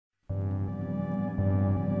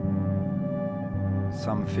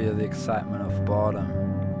Some feel the excitement of boredom,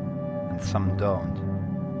 and some don't.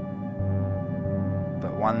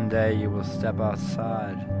 But one day you will step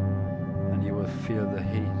outside, and you will feel the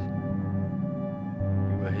heat.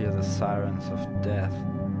 You will hear the sirens of death,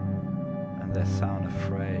 and they sound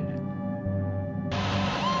afraid.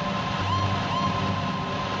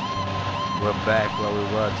 We're back where we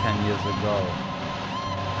were 10 years ago,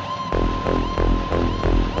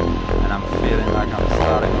 and I'm feeling like I'm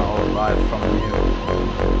starting my whole life from new.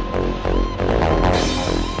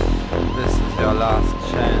 This is your last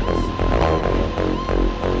chance.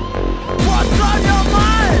 What's on your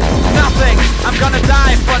mind? Nothing. I'm gonna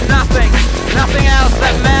die for nothing. Nothing else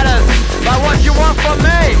that matters but what you want from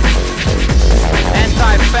me.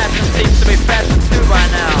 Anti-fashion seems to be fashion too by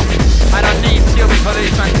now. I don't need stupid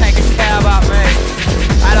policemen taking care about me.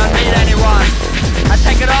 I don't need anyone. I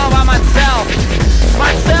take it all by myself.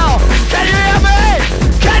 Myself! Can you hear me?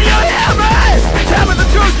 Can you hear me? Tell me the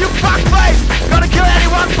truth, you fuckface! Gonna kill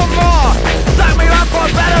anyone for more. Suck me up for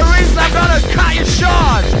a better reason, I'm gonna cut you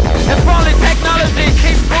short. If only technology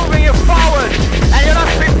keeps moving you forward, and you're not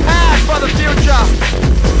prepared for the future,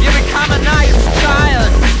 you become a nice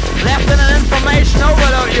child, left in an information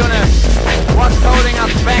overload unit. What's holding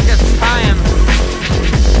us back is time.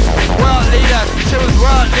 World leaders choose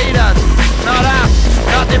world leaders, not us,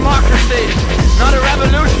 not democracy, not a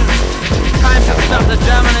revolution. Time to stop the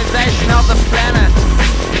Germanization of the planet.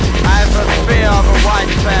 I have a fear of a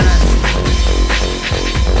white planet.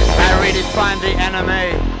 I redefine the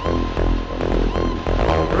enemy.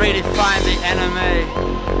 Redefine the enemy.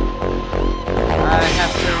 I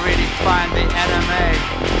have to redefine the enemy.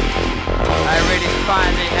 I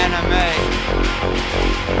redefine the enemy.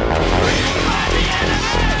 Redefine the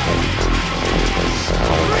enemy.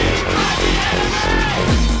 Redefine the enemy.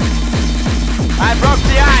 I broke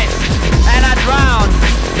the ice and I drowned.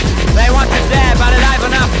 They want you dead but alive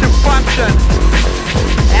enough to function.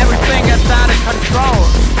 Everything gets out of control.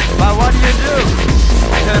 But what do?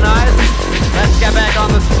 Tonight, let's get back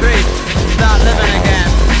on the street, start living again.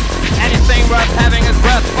 Anything worth having is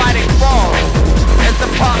worth fighting for. It's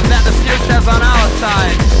important that the future's on our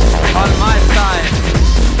side. On my side.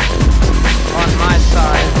 On my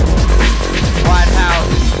side. White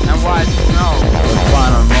House and white snow. The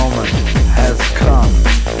final moment has come.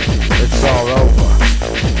 It's all over.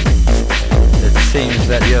 It seems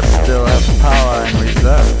that you still have power in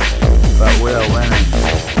reserve, but we're winning.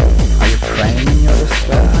 Are you praying in your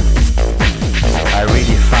despair? I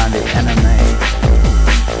redefine the enemy.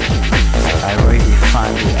 I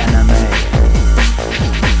redefine the enemy.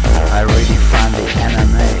 I redefine the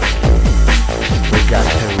enemy. We got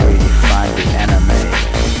to redefine the enemy.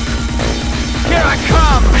 Here I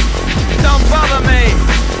come! Don't bother me!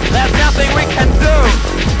 There's nothing we can do!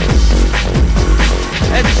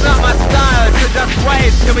 It's not my style to just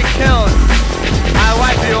wait to be killed. I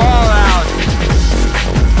wipe you all out.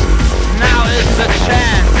 Now is the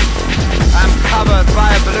chance. I'm covered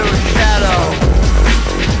by a blue shadow.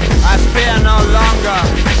 I fear no longer.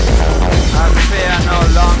 I fear no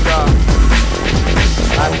longer.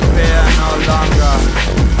 I fear no longer.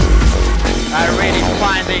 I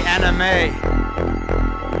redefine the enemy.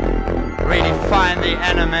 Redefine the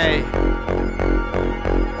enemy.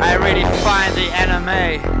 I redefine the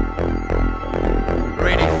enemy.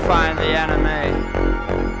 Redefine the enemy.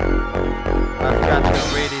 I've got to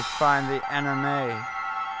redefine the enemy.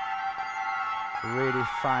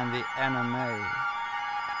 Redefine the enemy.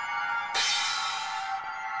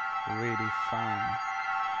 Redefine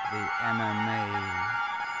the enemy.